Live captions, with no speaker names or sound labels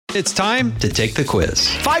It's time to take the quiz.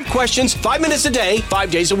 5 questions, 5 minutes a day,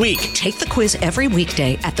 5 days a week. Take the quiz every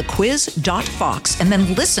weekday at thequiz.fox and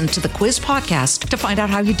then listen to the quiz podcast to find out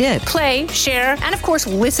how you did. Play, share, and of course,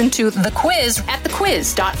 listen to The Quiz at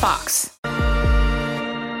thequiz.fox.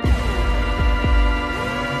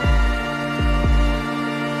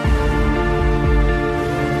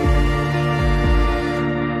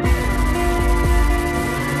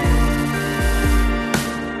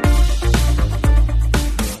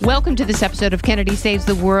 Welcome to this episode of Kennedy Saves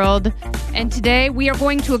the World, and today we are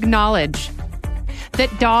going to acknowledge that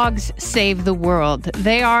dogs save the world.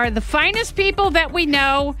 They are the finest people that we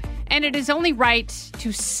know, and it is only right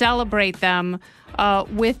to celebrate them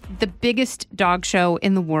with the biggest dog show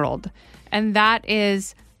in the world, and that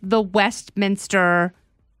is the Westminster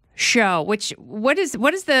Show, which what is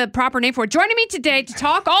the proper name for it? Joining me today to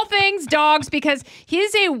talk all things dogs, because he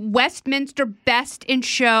is a Westminster Best in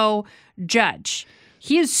Show judge.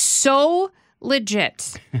 He is so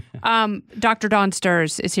legit. Dr. Don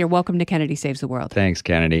Sturz is here. Welcome to Kennedy Saves the World. Thanks,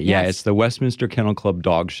 Kennedy. Yes. Yeah, it's the Westminster Kennel Club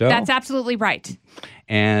Dog Show. That's absolutely right.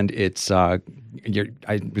 And it's, I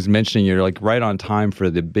was mentioning you're like right on time for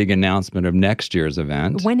the big announcement of next year's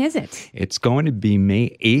event. When is it? It's going to be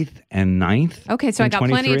May 8th and 9th. Okay, so I got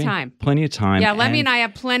plenty of time. Plenty of time. Yeah, Lemmy and I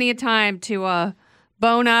have plenty of time to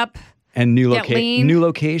bone up. And new lean.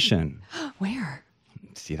 location. Where?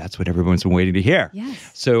 See, that's what everyone's been waiting to hear.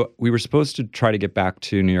 Yes. So we were supposed to try to get back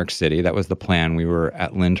to New York City. That was the plan. We were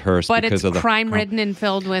at Lyndhurst but because of the crime-ridden and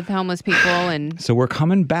filled with homeless people. And so we're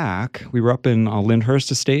coming back. We were up in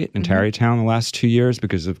Lyndhurst Estate in Tarrytown the last 2 years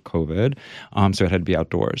because of COVID. So it had to be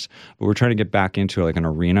outdoors. But we're trying to get back into like an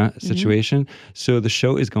arena situation. So the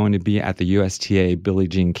show is going to be at the USTA Billie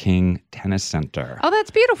Jean King Tennis Center. Oh,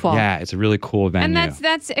 that's beautiful. Yeah, it's a really cool venue. And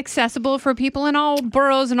that's accessible for people in all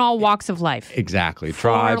boroughs and all walks of life. Exactly.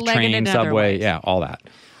 Drive, train, subway, yeah, all that.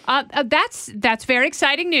 That's very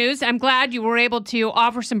exciting news. I'm glad you were able to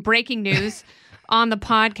offer some breaking news on the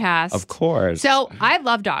podcast. Of course. So I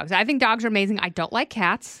love dogs. I think dogs are amazing. I don't like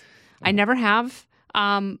cats. I never have.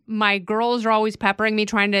 My girls are always peppering me,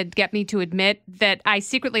 trying to get me to admit that I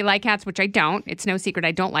secretly like cats, which I don't. It's no secret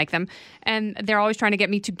I don't like them. And they're always trying to get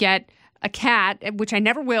me to get a cat, which I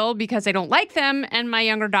never will because I don't like them. And my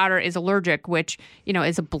younger daughter is allergic, which,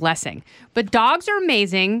 is a blessing. But dogs are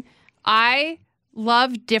amazing. I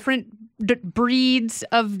love different breeds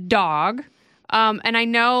of dog. And I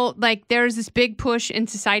know there's this big push in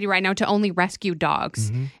society right now to only rescue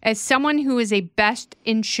dogs. Mm-hmm. As someone who is a Best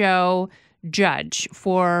in Show judge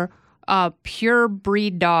for pure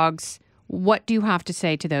breed dogs, what do you have to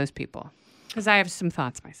say to those people? Because I have some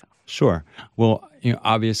thoughts myself. Sure. Well,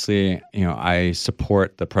 obviously, I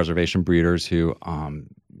support the preservation breeders who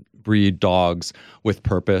breed dogs with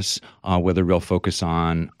purpose, with a real focus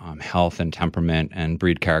on health and temperament and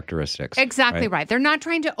breed characteristics. Exactly right. They're not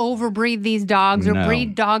trying to overbreed these dogs or No.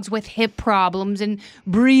 breed dogs with hip problems and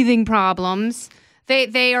breathing problems.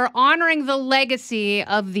 They are honoring the legacy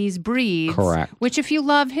of these breeds. Correct. Which, if you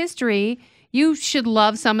love history, you should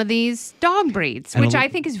love some of these dog breeds, which I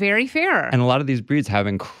think is very fair. And a lot of these breeds have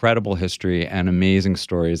incredible history and amazing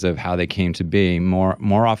stories of how they came to be.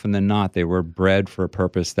 More often than not, they were bred for a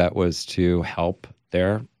purpose that was to help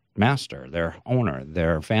their master, their owner,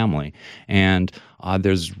 their family. And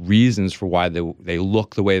there's reasons for why they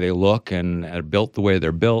look the way they look and are built the way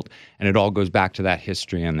they're built. And it all goes back to that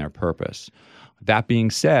history and their purpose. That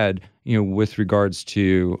being said, with regards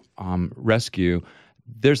to rescue,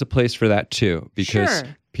 there's a place for that too, because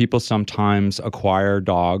people sometimes acquire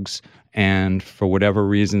dogs and for whatever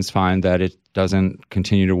reasons find that it doesn't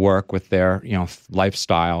continue to work with their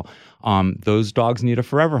lifestyle. Those dogs need a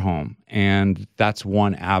forever home, and that's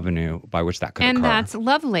one avenue by which that could occur. And that's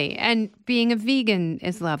lovely. And being a vegan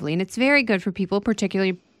is lovely, and it's very good for people,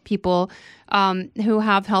 particularly people who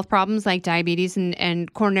have health problems like diabetes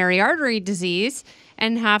and coronary artery disease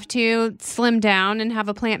and have to slim down and have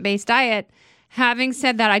a plant-based diet. Having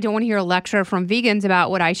said that, I don't want to hear a lecture from vegans about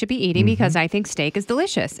what I should be eating because I think steak is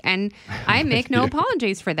delicious. And I make no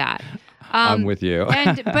apologies for that. I'm with you.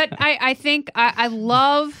 But I think I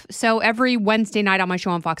love, so every Wednesday night on my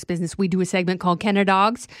show on Fox Business, we do a segment called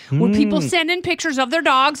Kennedogs, where people send in pictures of their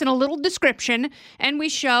dogs and a little description, and we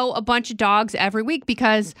show a bunch of dogs every week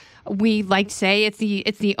because we like to say it's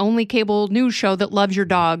the only cable news show that loves your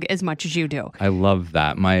dog as much as you do. I love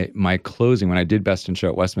that. My closing, when I did Best in Show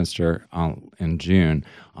at Westminster in June,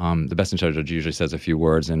 the Best in Show judge usually says a few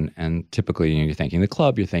words, and typically you're thanking the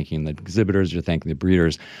club, you're thanking the exhibitors, you're thanking the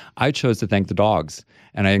breeders. I chose to thank the dogs,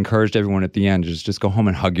 and I encouraged everyone at the end to just go home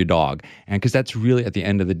and hug your dog, and because that's really, at the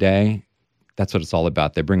end of the day, that's what it's all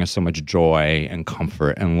about. They bring us so much joy and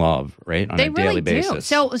comfort and love, right? On They a daily really do. basis.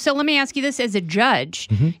 So let me ask you this as a judge.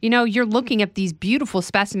 You know, you're looking at these beautiful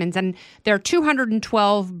specimens, and there are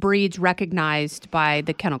 212 breeds recognized by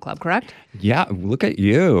the Kennel Club, correct? Yeah, look at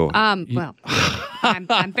you. Well,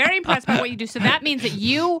 I'm very impressed by what you do. So that means that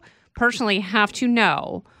you personally have to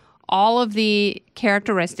know all of the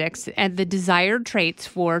characteristics and the desired traits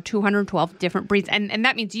for 212 different breeds. And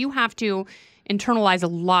that means you have to internalize a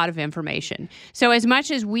lot of information. So as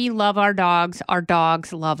much as we love our dogs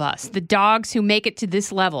love us. The dogs who make it to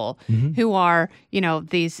this level, who are, you know,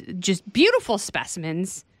 these just beautiful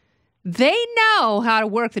specimens, they know how to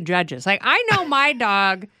work the judges. Like, I know my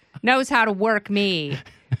dog knows how to work me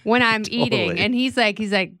when I'm eating. And he's like,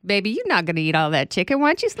 baby, you're not going to eat all that chicken. Why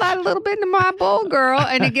don't you slide a little bit into my bowl, girl?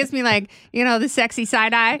 And it gives me, like, you know, the sexy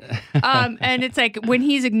side eye. And it's like when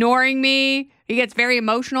he's ignoring me, he gets very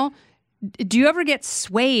emotional. Do you ever get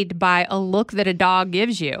swayed by a look that a dog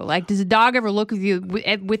gives you? Like, does a dog ever look at you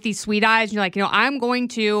with these sweet eyes and you're like, you know, I'm going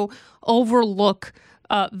to overlook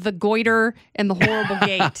the goiter and the horrible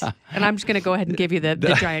gait, and I'm just going to go ahead and give you the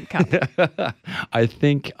giant cup? I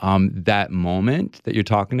think that moment that you're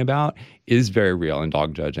talking about is very real in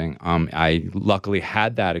dog judging. I luckily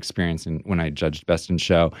had that experience when I judged Best in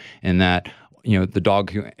Show, in that, you know, the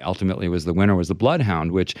dog who ultimately was the winner was the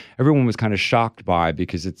Bloodhound, which everyone was kind of shocked by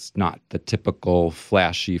because it's not the typical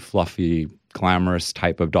flashy, fluffy, glamorous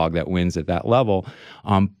type of dog that wins at that level.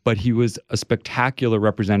 But he was a spectacular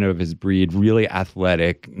representative of his breed, really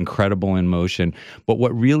athletic, incredible in motion. But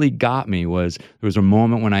what really got me was there was a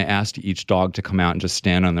moment when I asked each dog to come out and just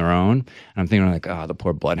stand on their own. And I'm thinking, like, oh, the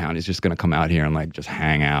poor Bloodhound is just going to come out here and, like, just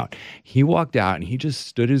hang out. He walked out and he just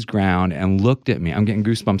stood his ground and looked at me. I'm getting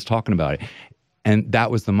goosebumps talking about it. And that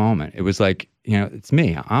was the moment. It was like, you know, it's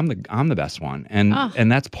me. I'm the best one,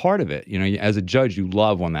 and that's part of it. You know, as a judge, you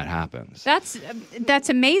love when that happens. That's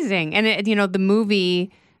amazing. And you know, the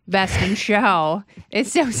movie Best in Show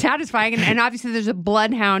is so satisfying. And obviously, there's a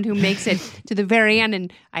Bloodhound who makes it to the very end.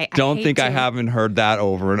 And I haven't heard that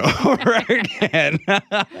over and over again.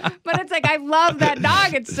 But it's like, I love that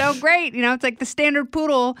dog. It's so great. You know, it's like the standard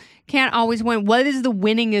poodle can't always win. What is the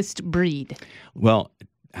winningest breed? Well,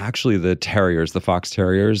 actually, the terriers, the fox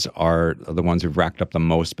terriers, are the ones who've racked up the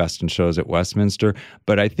most Best in Shows at Westminster.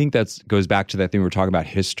 But I think that goes back to that thing we were talking about,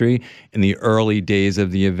 history. In the early days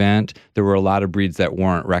of the event, there were a lot of breeds that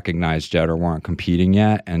weren't recognized yet or weren't competing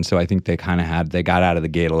yet. And so I think they got out of the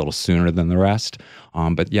gate a little sooner than the rest.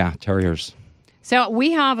 But yeah, terriers. So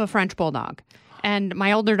we have a French bulldog. And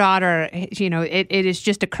my older daughter, you know, it has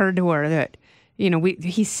just occurred to her that, you know,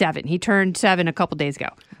 he's 7. He turned 7 a couple days ago.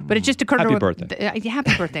 But it just occurred to her.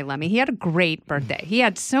 Happy birthday, Lemmy. He had a great birthday. He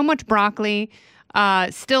had so much broccoli,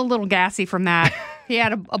 still a little gassy from that. He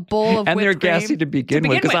had a bowl of and whipped they're cream. gassy to begin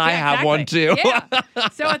with, because I have one too. Yeah.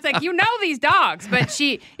 So it's like, you know, these dogs. But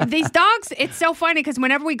these dogs, it's so funny because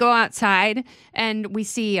whenever we go outside and we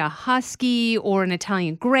see a husky or an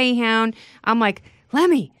Italian greyhound, I'm like,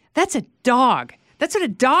 Lemmy, that's a dog. That's what a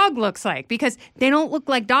dog looks like, because they don't look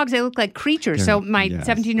like dogs. They look like creatures. So my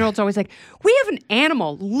 17-year-old's always like, we have an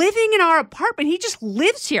animal living in our apartment. He just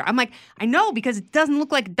lives here. I'm like, I know, because it doesn't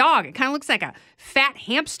look like a dog. It kind of looks like a fat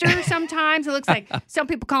hamster sometimes. It looks like, some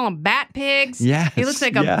people call them bat pigs. Yes, he looks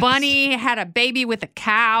like a bunny had a baby with a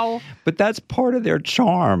cow. But that's part of their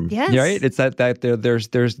charm. Yes. Right? It's that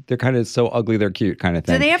they're kind of so ugly they're cute kind of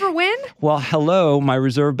thing. Do they ever win? Well, hello, my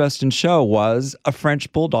reserve Best in Show was a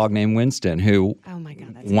French bulldog named Winston, who Oh my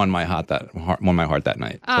God, won my heart that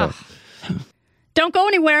night. So. Don't go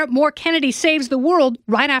anywhere. More Kennedy Saves the World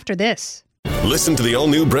right after this. Listen to the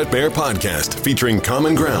all-new Bret Baier podcast featuring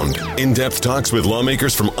Common Ground, in-depth talks with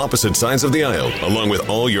lawmakers from opposite sides of the aisle, along with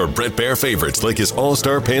all your Bret Baier favorites like his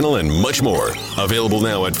all-star panel and much more. Available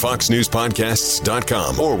now at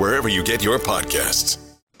foxnewspodcasts.com or wherever you get your podcasts.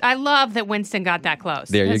 I love that Winston got that close.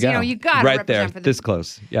 There you go. You know, you got to right represent there, for this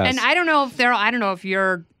close. Yes. And I don't know if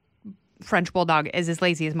your French bulldog is as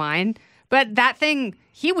lazy as mine, but that thing,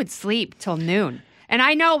 he would sleep till noon. And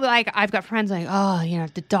I know, like, I've got friends like, oh, you know,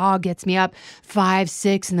 the dog gets me up 5,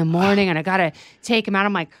 6 in the morning and I got to take him out.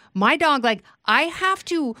 I'm like, my dog, like, I have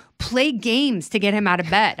to play games to get him out of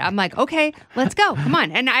bed. I'm like, okay, let's go. Come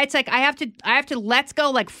on. And it's like, I have to let's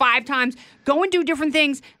go like 5 times, go and do different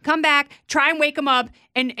things, come back, try and wake him up.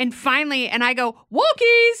 And finally, and I go,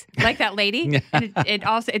 Wokies, like that lady. And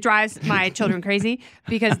it drives my children crazy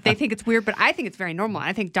because they think it's weird, but I think it's very normal.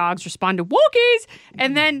 I think dogs respond to Wokies.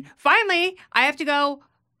 And then finally, I have to go,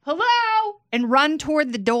 hello, and run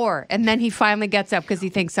toward the door. And then he finally gets up because he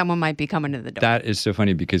thinks someone might be coming to the door. That is so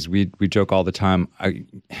funny because we joke all the time.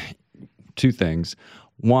 2 things.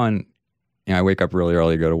 One, I wake up really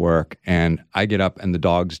early to go to work, and I get up and the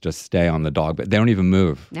dogs just stay on the dog, but they don't even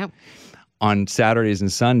move. No. On Saturdays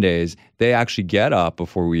and Sundays, they actually get up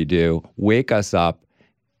before we do, wake us up,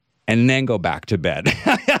 and then go back to bed.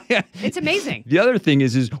 It's amazing. The other thing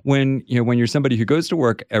is when you're somebody who goes to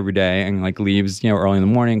work every day and like leaves early in the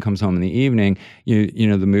morning, comes home in the evening, you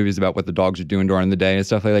know the movies about what the dogs are doing during the day and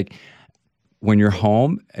stuff like when you're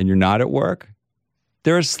home and you're not at work,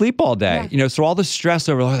 they're asleep all day. Yeah. So all the stress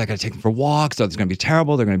over, I got to take them for walks. Oh, it's going to be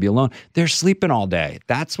terrible. They're going to be alone. They're sleeping all day.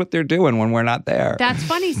 That's what they're doing when we're not there. That's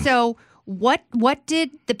funny. So what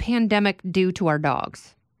did the pandemic do to our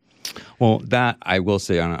dogs? Well, that I will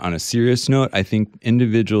say on a serious note, I think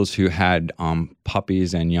individuals who had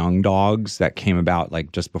puppies and young dogs that came about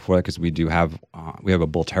like just before that, because we have a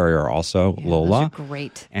bull terrier also, Lola. Those are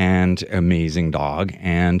great. And amazing dog.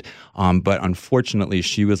 And but unfortunately,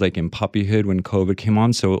 she was like in puppyhood when COVID came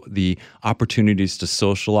on. So the opportunities to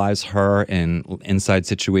socialize her in inside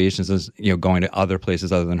situations, going to other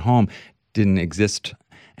places other than home, didn't exist.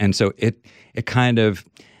 And so it kind of,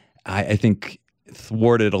 I think,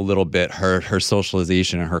 thwarted a little bit her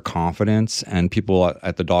socialization and her confidence. And people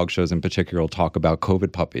at the dog shows in particular will talk about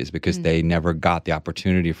COVID puppies because they never got the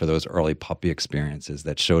opportunity for those early puppy experiences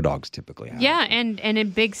that show dogs typically have. Yeah, and in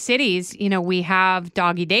big cities, we have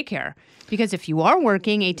doggy daycare. Because if you are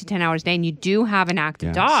working 8 to 10 hours a day and you do have an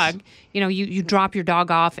active dog, you drop your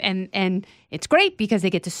dog off and it's great because they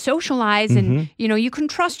get to socialize and, you can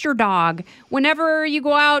trust your dog. Whenever you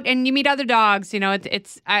go out and you meet other dogs,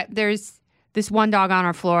 there's this one dog on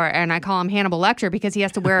our floor, and I call him Hannibal Lecter because he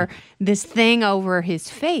has to wear this thing over his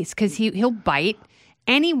face because he'll bite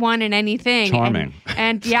anyone and anything. Charming.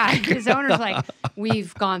 And yeah, his owner's like,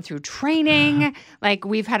 we've gone through training, like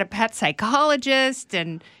we've had a pet psychologist,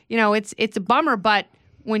 and it's a bummer, but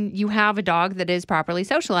when you have a dog that is properly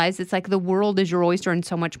socialized, it's like the world is your oyster and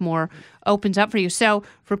so much more opens up for you. So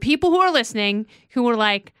for people who are listening who are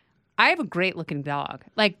like, I have a great looking dog.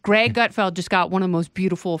 Like Greg Gutfeld just got one of the most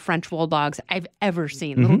beautiful French bulldogs I've ever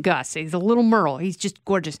seen. Little Gus. He's a little Merle. He's just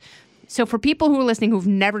gorgeous. So for people who are listening who've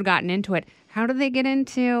never gotten into it, how do they get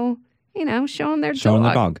into, showing their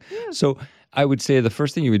dog? Yeah. So I would say the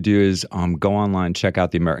first thing you would do is go online, check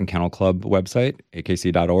out the American Kennel Club website,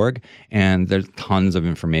 akc.org, and there's tons of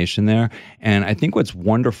information there. And I think what's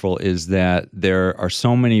wonderful is that there are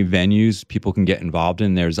so many venues people can get involved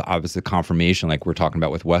in. There's obviously confirmation, like we're talking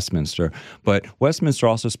about with Westminster, but Westminster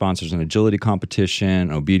also sponsors an agility competition,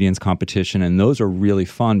 an obedience competition, and those are really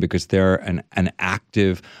fun because they're an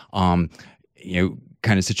active,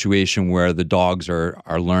 kind of situation where the dogs are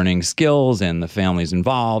learning skills and the family's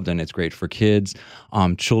involved and it's great for kids.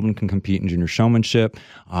 Children can compete in junior showmanship.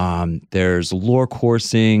 There's lure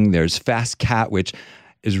coursing. There's Fast Cat, which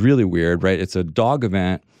is really weird, right? It's a dog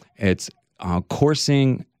event. It's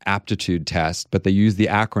coursing aptitude test, but they use the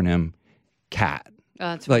acronym CAT.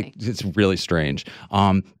 Oh, that's funny. It's really strange.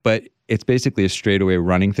 But it's basically a straightaway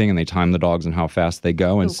running thing, and they time the dogs and how fast they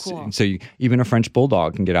go. And cool. so even a French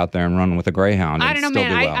bulldog can get out there and run with a greyhound. I don't know,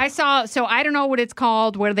 man. I saw, so I don't know what it's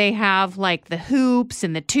called, where they have like the hoops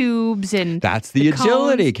and the tubes and that's the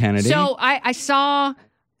agility, cones. Kennedy. So I saw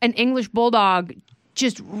an English bulldog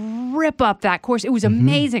just rip up that course. It was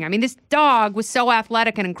amazing. I mean, this dog was so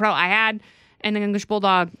athletic and incredible. I had an English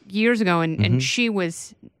bulldog years ago, and she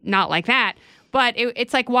was not like that. But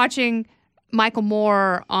it's like watching Michael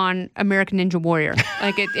Moore on American Ninja Warrior.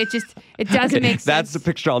 Like it doesn't make sense. That's the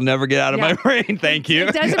picture I'll never get out of my brain. Thank you.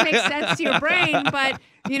 It doesn't make sense to your brain, but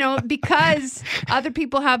because other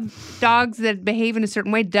people have dogs that behave in a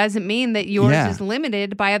certain way doesn't mean that yours is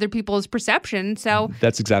limited by other people's perception. So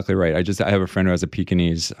that's exactly right. I have a friend who has a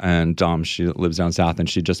Pekingese, and she lives down south, and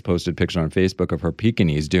she just posted a picture on Facebook of her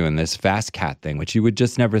Pekingese doing this Fast Cat thing, which you would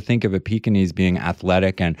just never think of a Pekingese being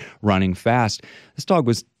athletic and running fast. This dog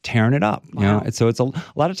was tearing it up. Wow. And so it's a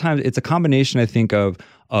lot of times it's a combination, I think, of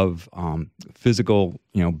physical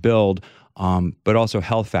build. But also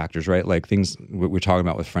health factors, right? Like things we're talking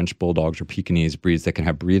about with French bulldogs or Pekingese breeds that can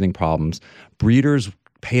have breathing problems. Breeders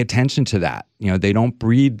pay attention to that. They don't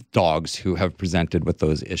breed dogs who have presented with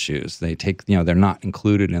those issues. They take, they're not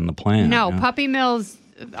included in the plan. No, puppy mills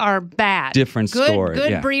are bad. Different story.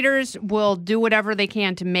 Good breeders will do whatever they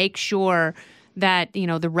can to make sure that,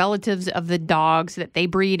 the relatives of the dogs that they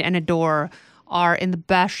breed and adore are in the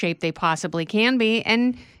best shape they possibly can be.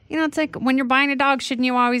 And, it's like when you're buying a dog, shouldn't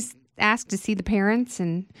you always ask to see the parents?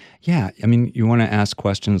 And yeah, I mean, you want to ask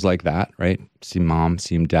questions like that, right? See mom,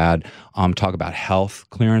 see dad. Talk about health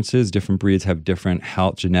clearances. Different breeds have different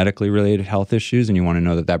genetically related health issues, and you want to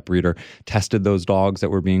know that breeder tested those dogs that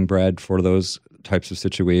were being bred for those types of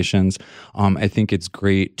situations. I think it's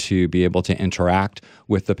great to be able to interact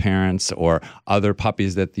with the parents or other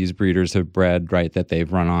puppies that these breeders have bred, right, that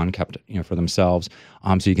they've run on, kept, for themselves.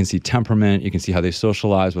 So you can see temperament, you can see how they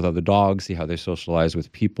socialize with other dogs, see how they socialize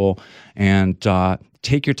with people, and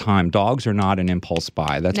take your time. Dogs are not an impulse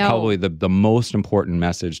buy. That's probably the most important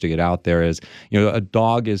message to get out there is, a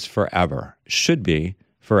dog is forever, should be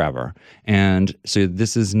forever. And so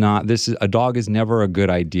a dog is never a good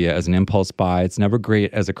idea as an impulse buy. It's never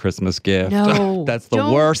great as a Christmas gift. No. That's the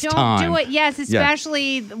worst time. Don't do it. Yes,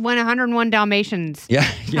 especially when 101 Dalmatians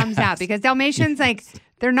comes out, because Dalmatians,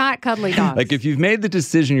 they're not cuddly dogs. Like if you've made the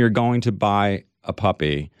decision you're going to buy a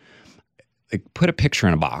puppy, put a picture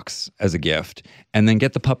in a box as a gift and then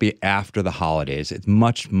get the puppy after the holidays. It's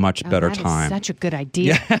much, much better time. That is such a good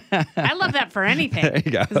idea. I love that for anything. There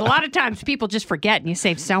you go. Because a lot of times people just forget and you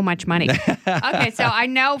save so much money. Okay, so I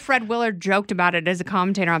know Fred Willard joked about it as a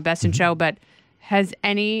commentator on Best in Show, but has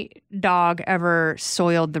any dog ever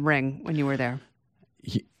soiled the ring when you were there?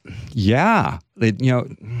 Yeah.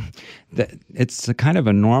 It's a kind of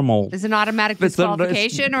a normal... Is it an automatic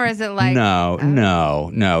disqualification or is it like... No.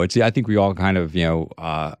 I think we all kind of,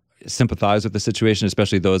 sympathize with the situation,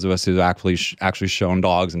 especially those of us who've actually shown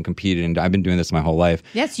dogs and competed. And I've been doing this my whole life.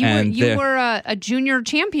 Yes, you were a junior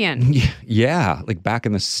champion. Yeah, like back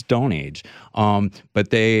in the Stone Age. But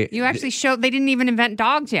they... You actually showed... They didn't even invent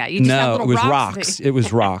dogs yet. You just had little rocks. It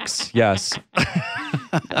was rocks, yes.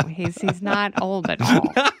 No, he's not old at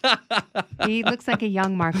all. He looks like a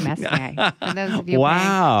young Mark Messier. For those of you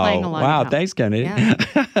playing along. Wow, thanks, Kennedy. Yeah.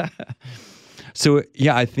 So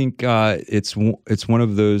yeah, I think it's one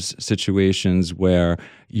of those situations where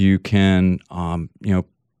you can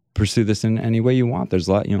pursue this in any way you want. There's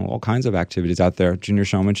a lot, all kinds of activities out there. Junior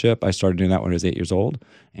showmanship. I started doing that when I was 8 years old,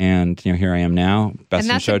 and here I am now, Best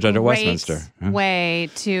in Show judge at Westminster. Way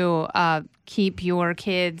to keep your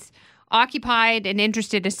kids occupied and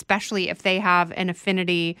interested, especially if they have an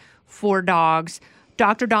affinity for dogs.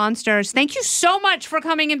 Dr. Dawn Sturz, thank you so much for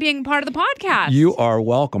coming and being part of the podcast. You are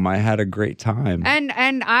welcome. I had a great time.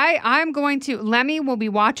 And I'm going to, Lemmy will be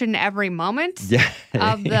watching every moment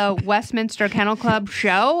of the Westminster Kennel Club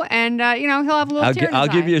show, and he'll have a little tear in his I'll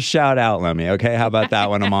give eye. you a shout out, Lemmy. Okay, how about that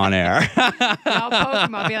when I'm on air? I'll poke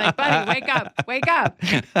him. I'll be like, buddy, wake up.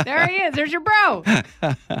 There he is. There's your bro.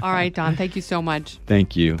 All right, Don, thank you so much.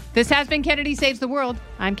 Thank you. This has been Kennedy Saves the World.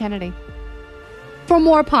 I'm Kennedy. For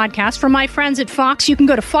more podcasts from my friends at Fox, you can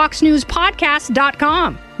go to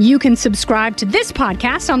foxnewspodcast.com. You can subscribe to this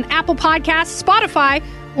podcast on Apple Podcasts, Spotify,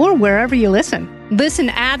 or wherever you listen. Listen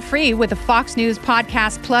ad-free with a Fox News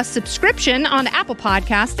Podcast Plus subscription on Apple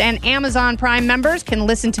Podcasts, and Amazon Prime members can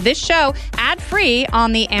listen to this show ad-free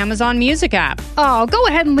on the Amazon Music app. Oh, go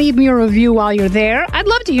ahead and leave me a review while you're there. I'd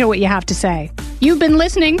love to hear what you have to say. You've been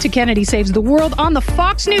listening to Kennedy Saves the World on the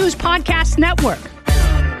Fox News Podcast Network.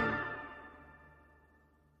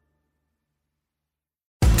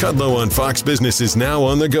 Kudlow on Fox Business is now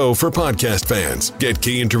on the go for podcast fans. Get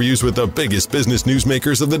key interviews with the biggest business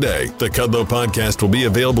newsmakers of the day. The Kudlow podcast will be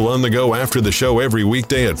available on the go after the show every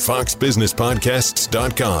weekday at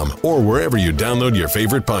foxbusinesspodcasts.com or wherever you download your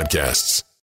favorite podcasts.